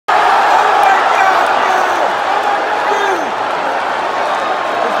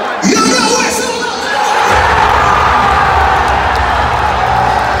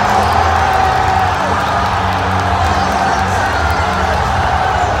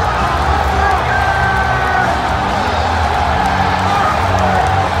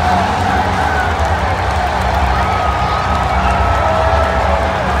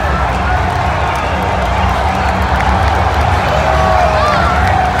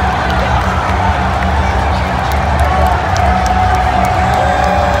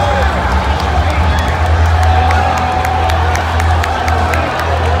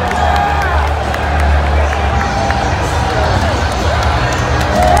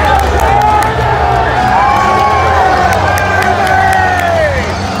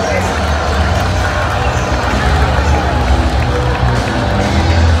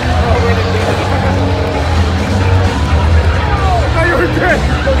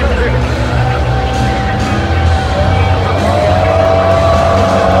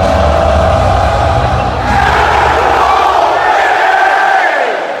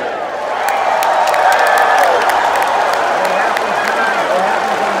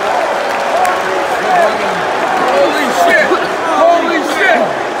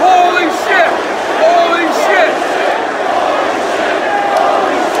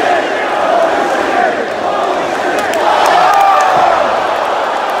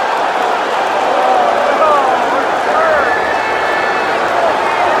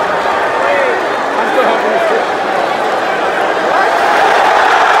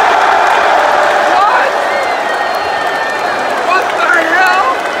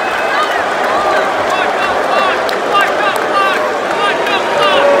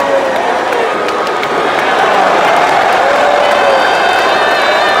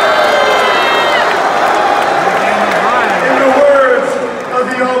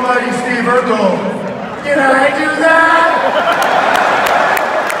mighty Steve Urkel. Did I do that?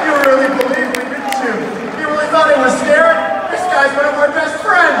 You really believed me, didn't you? You really thought I was scared? This guy's one of our best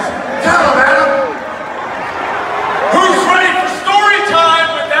friends. Tell him, Adam. Who's ready for story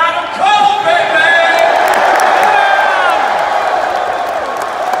time with Adam Cole, baby?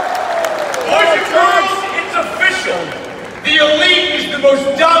 Boys and girls, it's official. The elite is the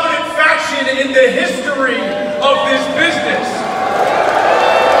most dominant faction in the history of this business.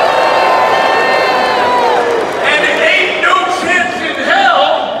 And it ain't no chance in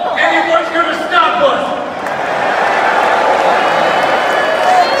hell anyone's gonna stop us.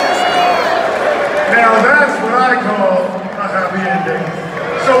 Now that's what I call a happy ending.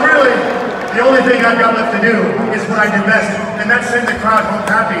 So really, the only thing I've got left to do is what I do best, and that's send the crowd home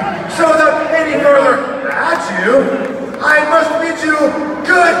happy. So without any further ado, I must bid you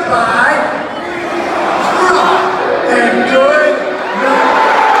goodbye and good.